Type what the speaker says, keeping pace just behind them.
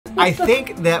I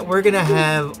think that we're gonna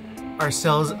have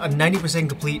ourselves a 90%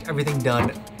 complete, everything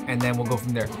done, and then we'll go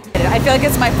from there. I feel like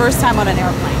it's my first time on an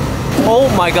airplane.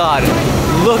 Oh my God,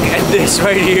 look at this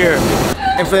right here.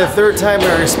 And for the third time in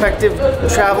our respective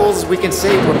travels, we can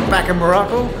say we're back in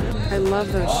Morocco. I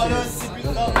love those shoes.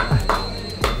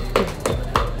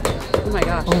 Oh my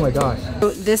gosh. Oh my gosh.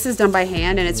 So this is done by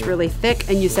hand and it's really thick,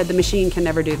 and you said the machine can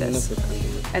never do this.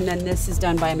 And then this is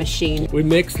done by a machine. We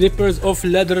make slippers of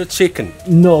leather chicken.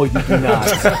 No, you do not.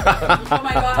 Oh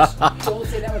my gosh, don't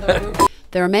say that with a word.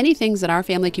 There are many things that our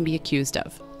family can be accused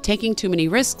of. Taking too many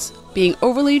risks, being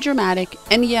overly dramatic,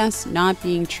 and yes, not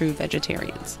being true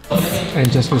vegetarians. And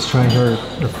Jessica's trying her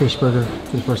fish burger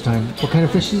for the first time. What kind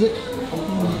of fish is it?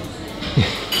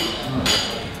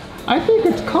 I think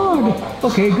it's cod.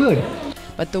 Okay, good.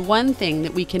 But the one thing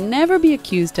that we can never be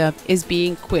accused of is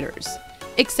being quitters.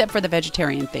 Except for the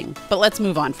vegetarian thing. But let's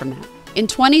move on from that. In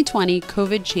 2020,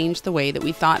 COVID changed the way that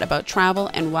we thought about travel,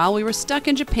 and while we were stuck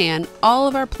in Japan, all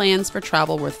of our plans for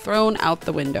travel were thrown out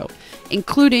the window,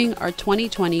 including our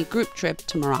 2020 group trip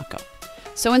to Morocco.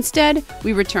 So instead,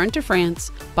 we returned to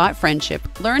France, bought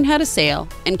friendship, learned how to sail,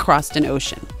 and crossed an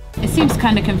ocean. It seems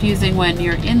kind of confusing when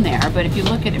you're in there, but if you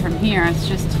look at it from here, it's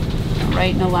just a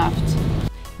right and a left.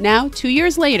 Now, 2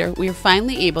 years later, we are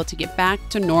finally able to get back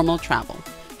to normal travel.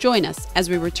 Join us as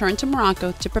we return to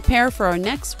Morocco to prepare for our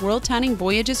next Worldtowning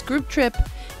Voyages group trip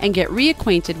and get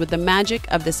reacquainted with the magic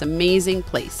of this amazing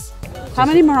place. How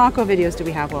many Morocco videos do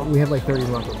we have, Will? We have like 30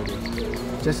 Morocco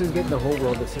videos. Jessica's getting the whole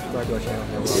world to subscribe to our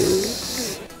channel.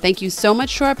 Thank you so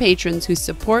much to our patrons whose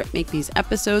support make these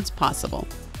episodes possible.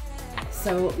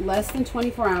 So less than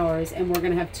 24 hours and we're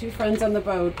gonna have 2 friends on the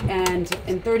boat, and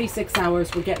in 36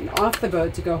 hours we're getting off the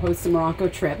boat to go host a Morocco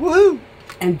trip. Woo!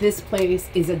 And this place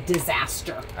is a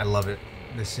disaster. I love it.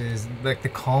 This is like the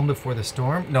calm before the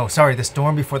storm. No, sorry, the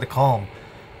storm before the calm.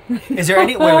 Is there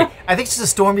any, wait, I think it's just a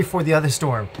storm before the other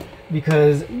storm,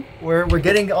 because we're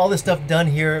getting all this stuff done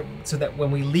here so that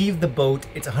when we leave the boat,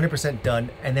 it's 100%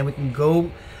 done, and then we can go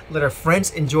let our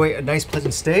friends enjoy a nice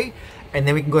pleasant stay, and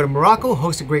then we can go to Morocco,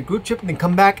 host a great group trip, and then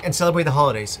come back and celebrate the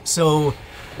holidays. So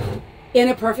in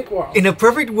a perfect world. In a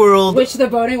perfect world. Which the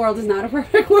boating world is not a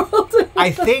perfect world. I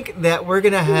think that we're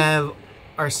gonna have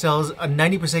ourselves a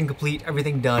 90% complete,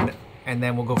 everything done, and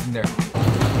then we'll go from there.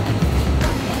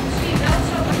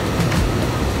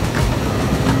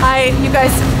 You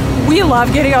guys, we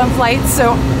love getting on flights,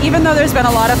 so even though there's been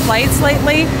a lot of flights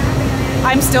lately,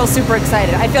 I'm still super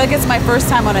excited. I feel like it's my first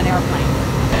time on an airplane.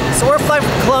 So we're flying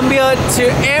from Colombia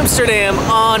to Amsterdam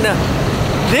on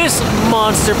this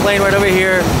monster plane right over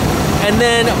here. And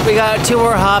then we got 2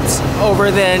 more hops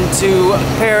over then to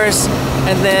Paris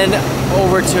and then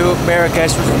over to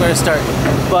Marrakesh, which we're going to start.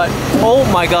 But oh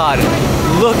my God,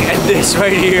 look at this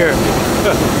right here.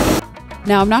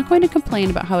 Now, I'm not going to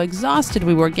complain about how exhausted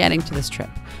we were getting to this trip,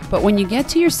 but when you get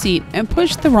to your seat and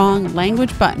push the wrong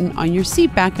language button on your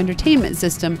seatback entertainment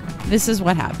system, this is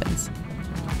what happens.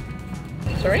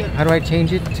 Sorry? How do I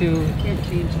change it to? Can't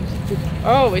change it.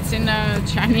 Oh, it's in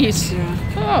Chinese. Yeah.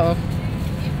 Oh.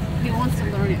 He wants to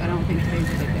learn it. I don't think today's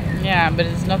a good day. Yeah, but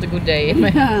it's not a good day.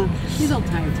 Yeah, he's all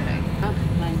tired today.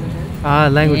 Languages. Ah,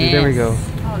 languages, yes. There we go.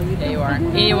 Oh, there you are.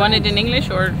 You want it in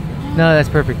English or? No, that's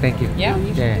perfect, thank you. Yeah?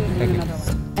 Yeah, thank you.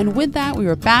 And with that, we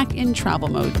were back in travel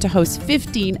mode to host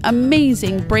 15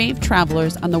 amazing, brave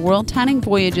travelers on the Worldtowning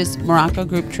Voyages Morocco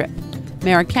group trip.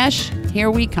 Marrakesh, here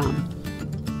we come.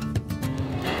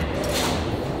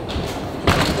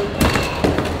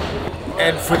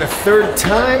 And for the third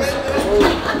time,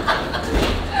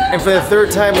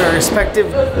 in our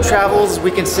respective travels, we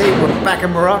can say we're back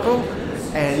in Morocco,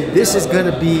 and this is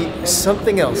gonna be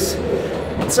something else.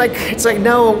 It's like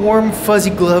now a warm,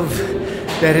 fuzzy glove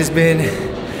that has been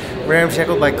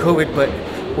ramshackled by COVID, but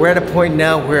we're at a point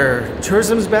now where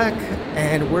tourism's back,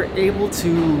 and we're able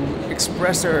to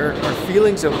express our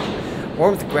feelings of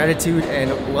warmth, gratitude,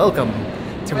 and welcome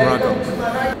to Morocco.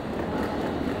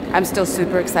 I'm still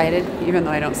super excited, even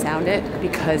though I don't sound it,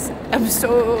 because I'm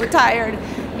so tired.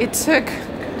 It took,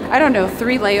 I don't know,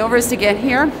 3 layovers to get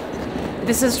here.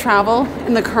 This is travel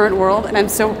in the current world, and I'm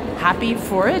so happy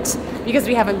for it, because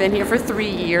we haven't been here for 3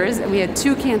 years, and we had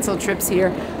 2 canceled trips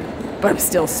here, but I'm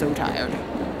still so tired.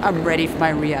 I'm ready for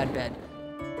my Riyadh bed.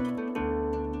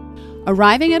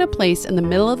 Arriving at a place in the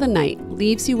middle of the night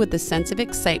leaves you with the sense of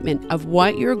excitement of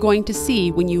what you're going to see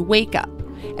when you wake up.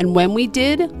 And when we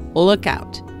did, look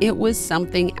out. It was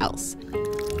something else.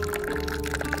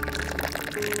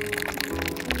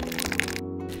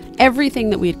 Everything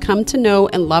that we had come to know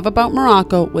and love about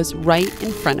Morocco was right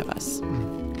in front of us.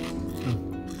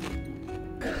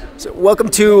 So welcome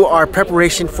to our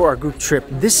preparation for our group trip.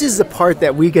 This is the part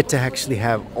that we get to actually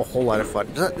have a whole lot of fun.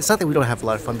 It's not that we don't have a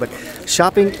lot of fun, but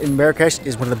shopping in Marrakesh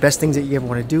is one of the best things that you ever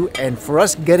want to do. And for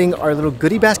us, getting our little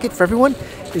goodie basket for everyone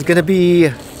is going to be,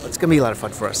 it's going to be a lot of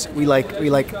fun for us. We like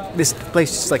this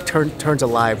place just like turns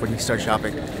alive when you start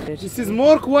shopping. This is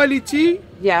more quality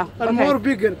Yeah. and more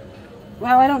bigger.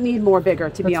 Well, I don't need more bigger,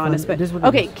 to be That's honest. fine. But It is what it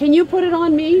okay, is. can you put it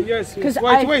on me? Yes, Because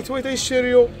yes. Wait, I share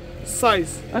you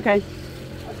size. Okay.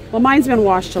 Well, mine's been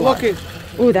washed a lot. Okay,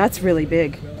 Ooh, that's really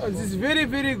big. this is very,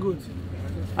 very good.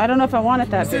 I don't know if I want it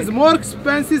that This is big. more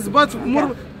expensive, but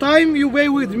more time you pay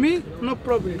with me, no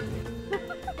problem.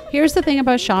 Here's the thing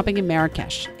about shopping in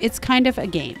Marrakesh. It's kind of a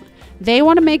game. They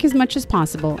want to make as much as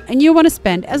possible, and you want to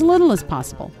spend as little as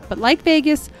possible. But like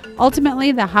Vegas,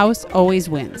 ultimately the house always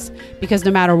wins. Because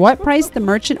no matter what price the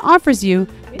merchant offers you,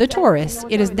 the tourist,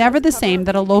 it is never the same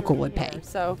that a local would pay.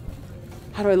 So,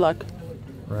 how do I look?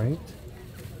 Right?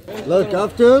 Look,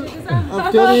 after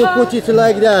you put it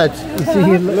like that.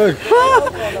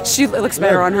 Look. She looks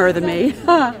better on her than me.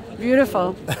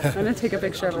 Beautiful. I'm going to take a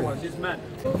picture of her.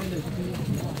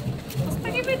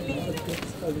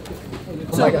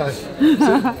 Oh my gosh.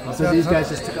 So these guys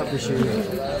just took off their shoes.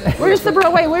 Where's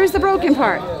the broken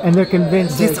part? And they're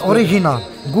convinced This original,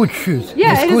 good shoes.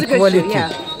 Yeah, it's it is good a good quality. shoe,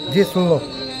 yeah. This look.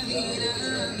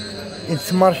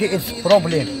 It's market, it's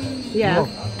problem. Yeah. Look.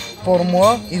 For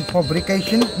more in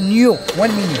fabrication, new.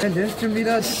 1 minute.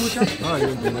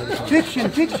 Fiction.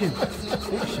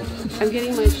 I'm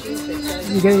getting my shoes fixed.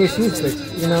 You're getting your shoes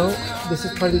fixed. You know, this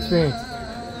is part of the experience.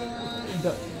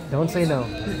 Don't say no.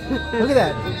 Look at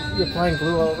that. You're applying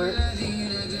glue all over it.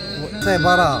 Say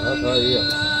bara.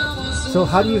 So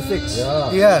how do you fix?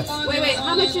 Yes. Wait,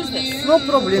 how much is this? No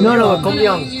problem. No,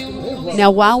 combien. Now,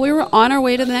 while we were on our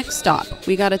way to the next stop,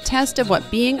 we got a test of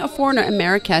what being a foreigner in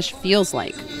Marrakesh feels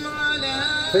like.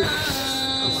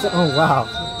 Oh wow.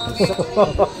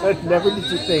 Never did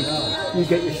you think you'd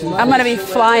get your shoes. I'm going to be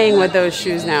flying with those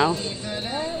shoes now.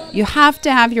 You have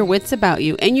to have your wits about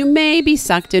you, and you may be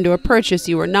sucked into a purchase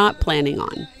you were not planning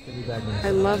on.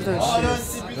 I love those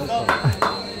shoes.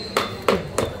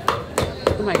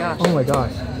 Oh my gosh. Oh my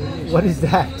gosh. What is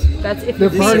that? That's if They're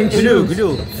burning shoes.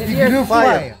 Glue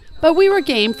fire. But we were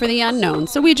game for the unknown,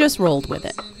 so we just rolled with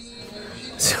it.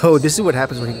 So this is what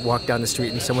happens when you walk down the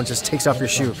street and someone just takes off your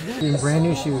shoe. Brand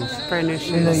new shoes. Brand new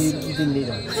Even though shoes. you didn't need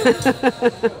them.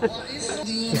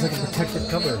 It's like a protective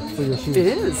cover for your shoes. It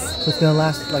is. So it's gonna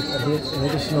last like a bit, an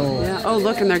additional. Yeah. Oh,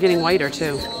 look, and they're getting whiter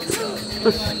too.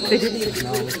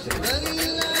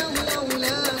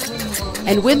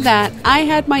 And with that, I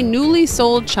had my newly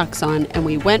sold Chucks on, and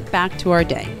we went back to our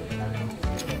day.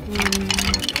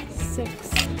 6.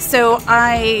 So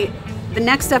the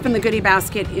next step in the goodie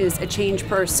basket is a change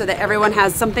purse so that everyone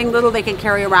has something little they can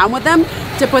carry around with them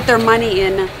to put their money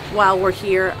in while we're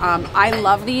here. I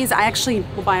love these. I actually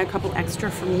will buy a couple extra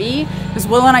for me because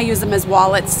Will and I use them as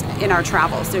wallets in our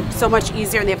travels. They're so much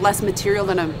easier and they have less material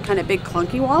than a kind of big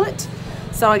clunky wallet.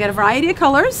 So I get a variety of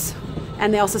colors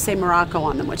and they also say Morocco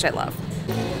on them, which I love.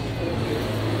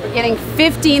 We're getting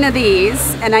 15 of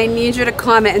these and I need you to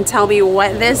comment and tell me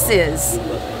what this is.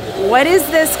 What is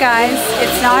this, guys?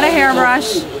 It's not a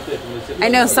hairbrush. I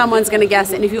know someone's gonna guess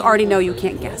it, and if you already know, you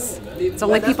can't guess. It's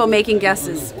only people making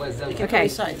guesses. Okay,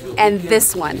 and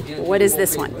this one, what is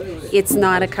this one? It's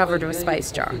not a cover to a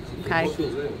spice jar, okay?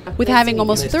 With having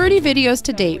almost 30 videos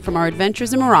to date from our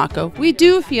adventures in Morocco, we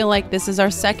do feel like this is our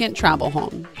second travel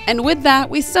home. And with that,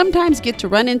 we sometimes get to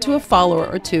run into a follower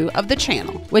or two of the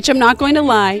channel, which I'm not going to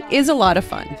lie, is a lot of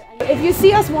fun. If you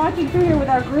see us walking through here with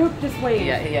our group, just wave.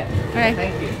 Yeah. Okay.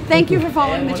 Thank you. Thank you for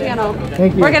following the channel.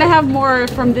 Thank you. We're gonna have more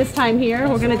from this time here.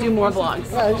 We're gonna do more vlogs.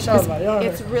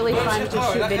 It's really fun to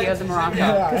shoot videos in Morocco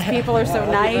because people are so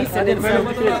nice and it's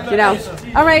so, you know.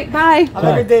 All right, bye. Have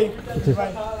a good day.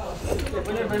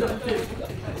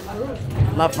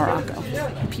 Love Morocco.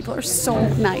 People are so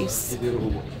nice.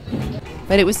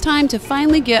 But it was time to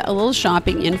finally get a little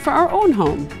shopping in for our own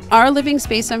home. Our living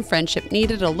space and friendship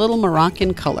needed a little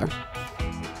Moroccan color.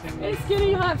 It's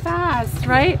getting hot fast,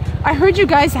 right? I heard you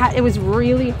guys it was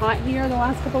really hot here the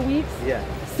last couple of weeks. Yeah.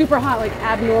 Super hot, like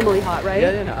abnormally hot, right?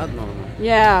 Yeah, abnormal.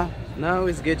 Yeah. Now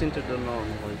it's getting to the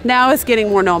normal. Now it's getting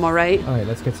more normal, right? All right,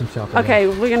 let's get some shopping. Okay,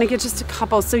 we're gonna get just a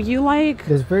couple. So you like?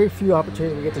 There's very few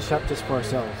opportunities we get to shop just for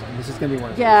ourselves, and this is gonna be one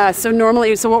of them. Yeah,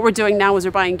 so what we're doing now is we're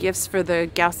buying gifts for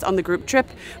the guests on the group trip,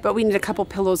 but we need a couple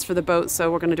pillows for the boat,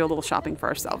 so we're going to do a little shopping for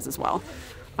ourselves as well.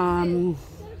 I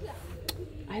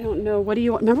don't know, what do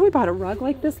you, remember we bought a rug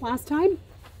like this last time?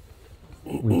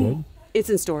 We did? It's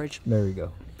in storage. There we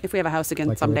go. if we have a house again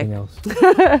like someday. everything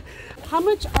else. How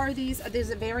much are these? Does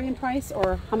it vary in price,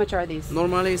 or how much are these?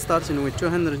 Normally starting with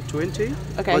 220.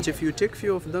 Okay. But if you take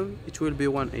few of them, it will be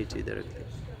 180 directly.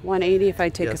 180 if I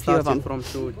take Yeah, a few of starting them. from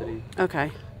 2, 3.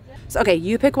 Okay. So okay,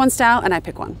 you pick one style and I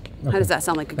pick one. How does that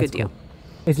sound like a good deal?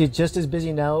 Is it just as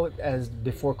busy now as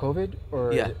before COVID,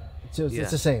 or Yeah.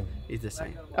 it's the same? It's the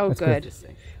same. Oh, That's good. good. The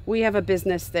same. We have a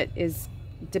business that is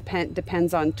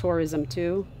depends on tourism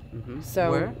too. So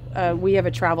Where? we have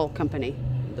a travel company.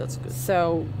 That's good.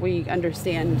 So we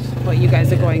understand what you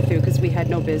guys are going through because we had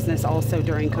no business also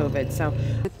during COVID. So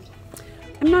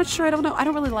I'm not sure. I don't know. I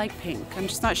don't really like pink. I'm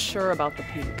just not sure about the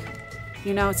pink.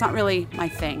 You know, it's not really my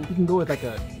thing. You can go with like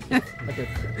a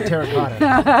terracotta.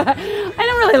 I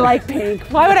don't really like pink.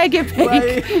 Why would I get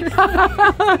pink?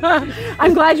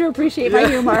 I'm glad you appreciate my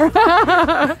humor.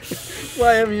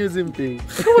 Why I'm using pink?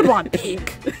 Who would want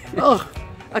pink? Ugh.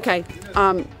 Okay.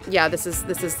 Yeah, this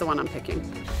is the one I'm picking.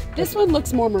 This one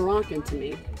looks more Moroccan to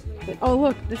me. But, oh,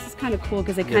 look, this is kind of cool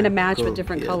because they kind of match cool. with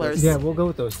different Yeah, colors. Yeah, we'll go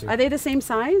with those two. Are they the same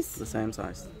size? The same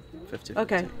size. 50.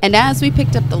 Okay. And as we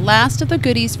picked up the last of the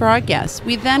goodies for our guests,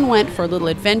 we then went for a little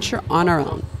adventure on our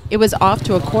own. It was off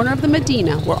to a corner of the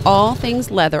Medina where all things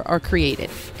leather are created.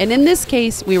 And in this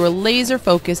case, we were laser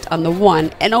focused on the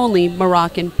one and only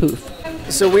Moroccan pouf.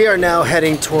 So we are now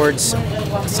heading towards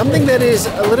something that is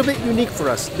a little bit unique for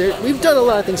us. We've done a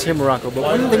lot of things here in Morocco, but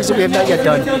one of the things that we have not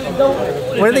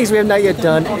yet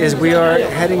done, is we are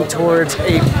heading towards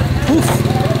a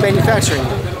pouf manufacturing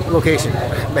location.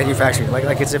 Manufacturing,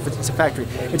 like it's a factory.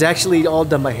 It's actually all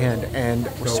done by hand, and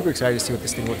we're super excited to see what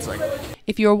this thing looks like.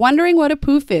 If you're wondering what a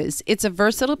pouf is, it's a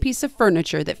versatile piece of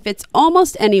furniture that fits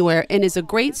almost anywhere and is a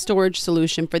great storage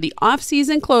solution for the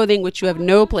off-season clothing which you have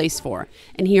no place for.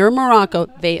 And here in Morocco,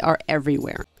 they are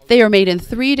everywhere. They are made in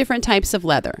 3 different types of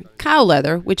leather. Cow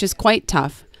leather, which is quite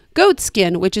tough, goat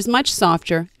skin, which is much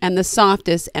softer, and the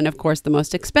softest and of course the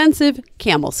most expensive,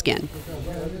 camel skin.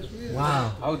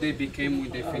 Wow. How they became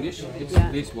when they finish? It's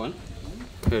this one.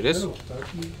 Here it is. You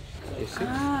see?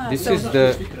 This is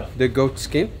the goat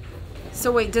skin. So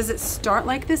wait, does it start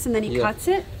like this and then he cuts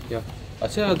it? Yeah.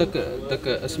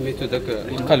 هذاك سميتو داك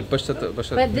القلب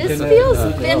باش But this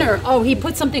feels thinner. Oh, he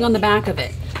put something on the back of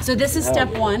it. So this is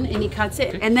step 1 and he cuts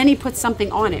it and then he puts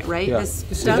something on it, right? Yeah. This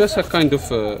This stuff? is just a kind of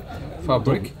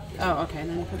fabric, Oh, okay, and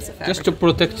then he puts the fabric. just to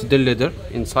protect the leather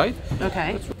inside.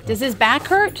 Okay. Does his back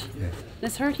hurt?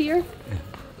 This hurt here?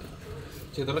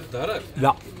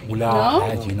 لا ولا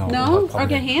عادي No? no No?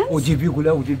 Okay, hands? au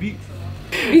début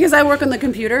Because I work on the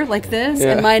computer like this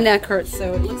Yeah. and my neck hurts, so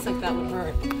it looks like that would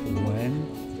hurt. 1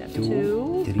 Step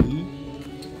 2, 3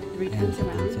 3 times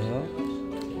around.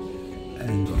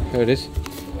 and Here it is.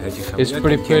 It's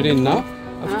preparing now.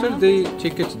 After they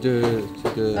take it to the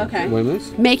Okay. women's.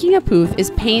 Making a pouf is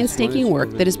painstaking work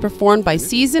that is performed by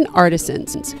seasoned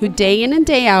artisans who day in and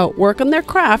day out work on their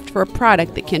craft for a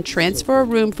product that can transfer a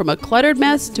room from a cluttered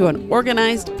mess to an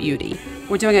organized beauty.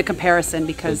 We're doing a comparison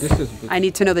because I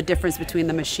need to know the difference between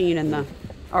the machine and the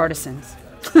artisans.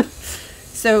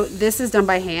 So this is done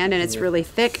by hand and it's really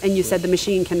thick, and you said the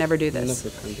machine can never do this.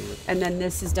 And then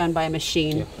this is done by a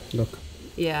machine. Look.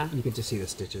 Yeah. You can just see the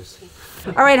stitches.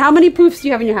 All right, how many poufs do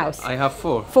you have in your house? I have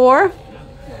 4. 4?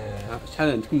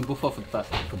 شحال عندكم بوفة في الدار؟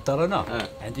 في الدار انا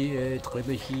عندي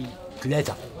تقريبا شي 3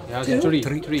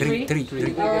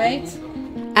 3. All right.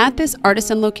 At this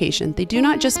artisan location, they do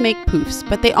not just make poufs,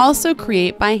 but they also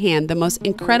create by hand the most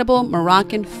incredible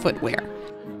Moroccan footwear.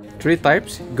 3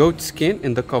 types: goat skin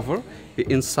in the cover, the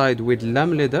inside with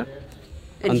lamb leather,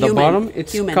 and the human. bottom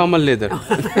it's Human. camel leather.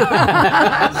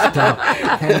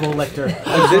 Hannibal Lecter.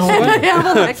 And this one,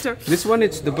 Hector. this one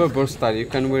it's the Berber style. You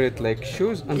can wear it like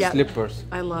shoes and Yeah. slippers.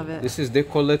 I love it. This is they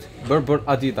call it Berber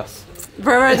Adidas.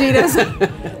 Adidas.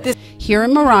 Here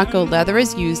in Morocco, leather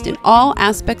is used in all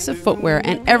aspects of footwear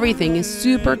and everything is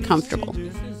super comfortable.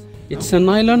 It's a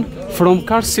nylon from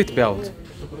car seat belt.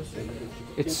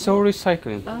 It's so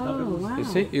recycling. Oh, wow. You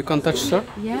see, you can touch, sir.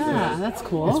 Yeah, that's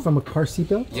cool. It's from a car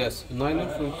seatbelt? Yes, nylon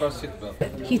from car seat belt.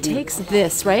 He takes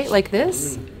this, right? Like this?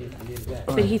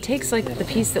 But he takes like the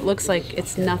piece that looks like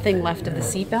it's nothing left of the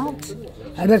seatbelt.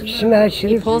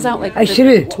 He pulls out like the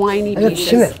twiny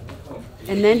pieces.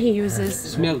 And then he uses...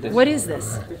 Smell this. What is this?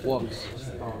 Wax.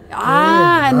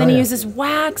 And then he uses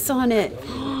wax on it.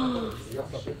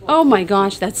 Oh my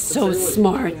gosh, that's so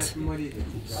smart.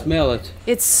 Smell it.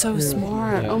 It's so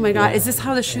smart. Oh my god, is this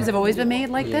how the shoes have always been made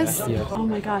like this? Yeah. Oh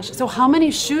my gosh. So how many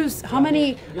shoes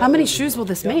will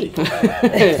this make?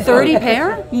 30 pair?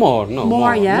 More, no.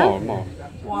 More, yeah? More.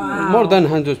 Wow. More than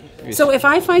 100 So if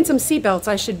I find some seatbelts,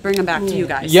 I should bring them back to you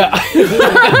guys. Yeah.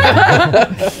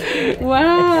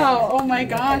 Wow. Oh my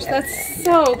gosh, that's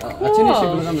so cool.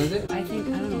 I think,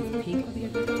 I don't know, pink would be a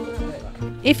good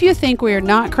color. If you think we are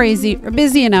not crazy or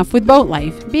busy enough with boat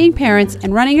life, being parents,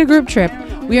 and running a group trip,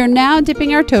 we are now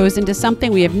dipping our toes into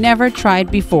something we have never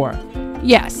tried before.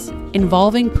 Yes,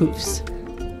 involving poofs.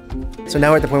 So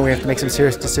now we're at the point where we have to make some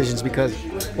serious decisions because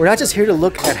we're not just here to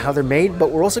look at how they're made,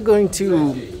 but we're also going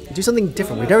to do something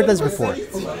different. We've never done this before.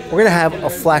 We're going to have a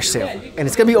flash sale, and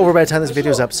it's going to be over by the time this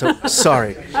video is up, so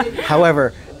sorry.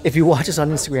 However, if you watch us on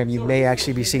Instagram, you may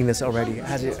actually be seeing this already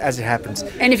as it happens.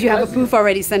 And if you have a poof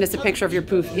already, send us a picture of your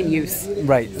poof in use.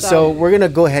 Right. So we're going to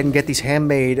go ahead and get these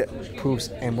handmade poofs,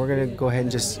 and we're going to go ahead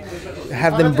and just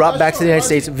have them brought back to the United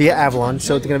States via Avalon,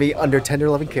 so it's going to be under tender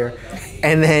loving care.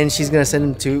 And then she's going to send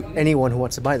them to anyone who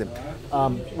wants to buy them.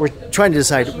 We're trying to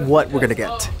decide what we're going to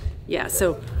get. Yeah,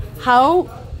 so how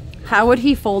would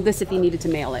he fold this if he needed to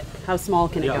mail it? How small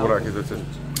can it go?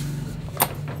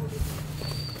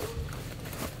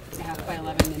 Half by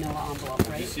 11 manila envelope,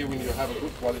 right? You see when you have a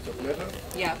good quality of leather,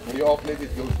 Yeah. when you open it,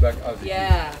 it goes back as it is.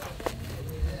 Yeah.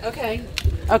 Okay.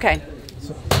 Okay.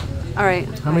 All right.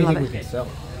 How many do you think we can sell?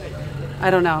 I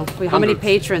don't know. How many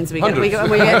patrons we get? Hundreds.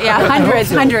 Yeah,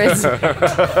 hundreds.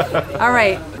 All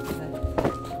right.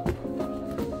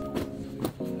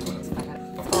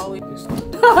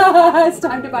 It's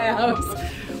time to buy a house.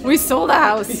 We sold a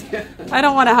house. I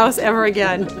don't want a house ever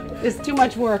again. It's too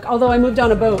much work. Although I moved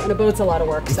on a boat, and a boat's a lot of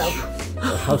work. So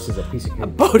A house is a piece of cake. a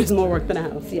boat is more work than a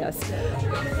house. Yes.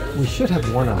 We should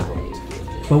have one on the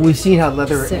boat. But we've seen how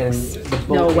leather and Six. the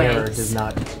No boat way. air does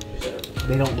not,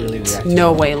 they don't really react.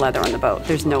 No way leather on the boat.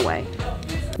 There's no way.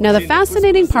 Now, the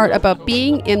fascinating part about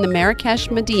being in the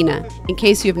Marrakesh Medina, in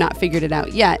case you have not figured it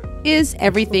out yet, is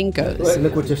everything goes.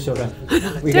 Look what just showed up.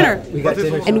 Dinner. We got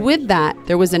dinner. And with that,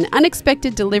 there was an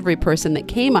unexpected delivery person that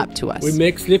came up to us. We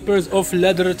make slippers of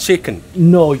leather chicken.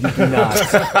 No, you do not.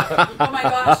 Oh my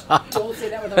gosh, don't say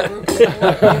that with a group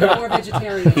or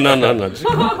vegetarian. No.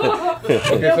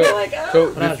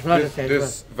 So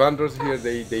this vendors here,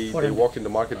 they walk in the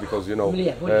market because, you know,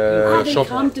 They shop,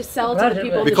 come to sell to the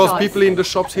people in the because shops. people in the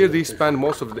shops here, they spend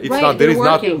most of the, it's Right, not, there they're is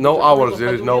not, working. no hours,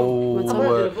 there is no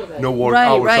work Right,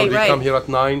 hours. right, So they right. come here at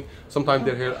 9, sometimes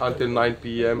they're here until 9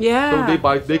 p.m. Yeah.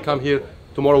 So they come here,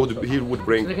 tomorrow he would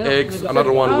bring eggs,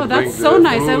 another one Oh, would bring that's so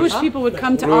nice. I fruits. wish people would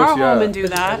come to Fruits, our yeah. home and do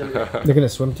that. They're going to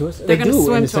swim to us? They're going to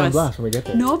swim to San us. Blas when we get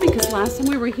there. No, because last time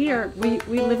we were here, we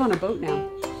live on a boat now.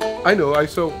 I know, I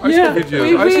saw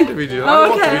videos, I see the video. I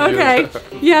watch Okay.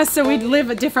 videos. Yeah, so we live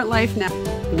a different life now.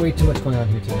 Way too much going on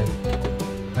here today.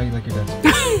 How you like your desk?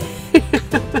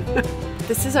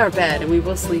 This is our bed, and we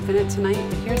will sleep in it tonight.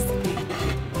 But here's the thing: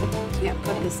 you can't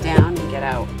put this down and get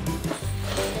out.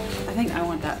 I think I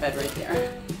want that bed right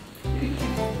there.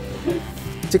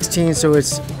 16, so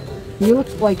it's You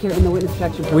look like you're in the witness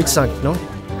protection program. weak sunk, no?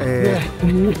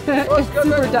 It's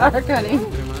super dark, honey.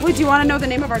 Wait, do you want to know the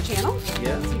name of our channel?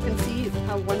 Yeah. So you can see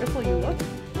how wonderful you look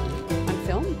on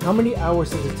film. How many hours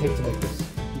does it take to make this?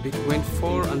 Between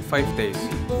 4 and 5 days.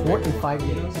 4 and 5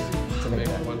 days to make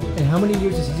that. And how many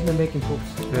years has he been making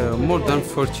poofs? More than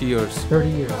 40 years. 30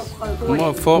 years.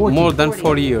 More than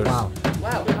 40 years. Wow.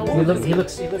 Wow, how He old looks,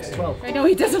 is he looks 12. I know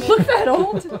he doesn't look that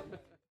old.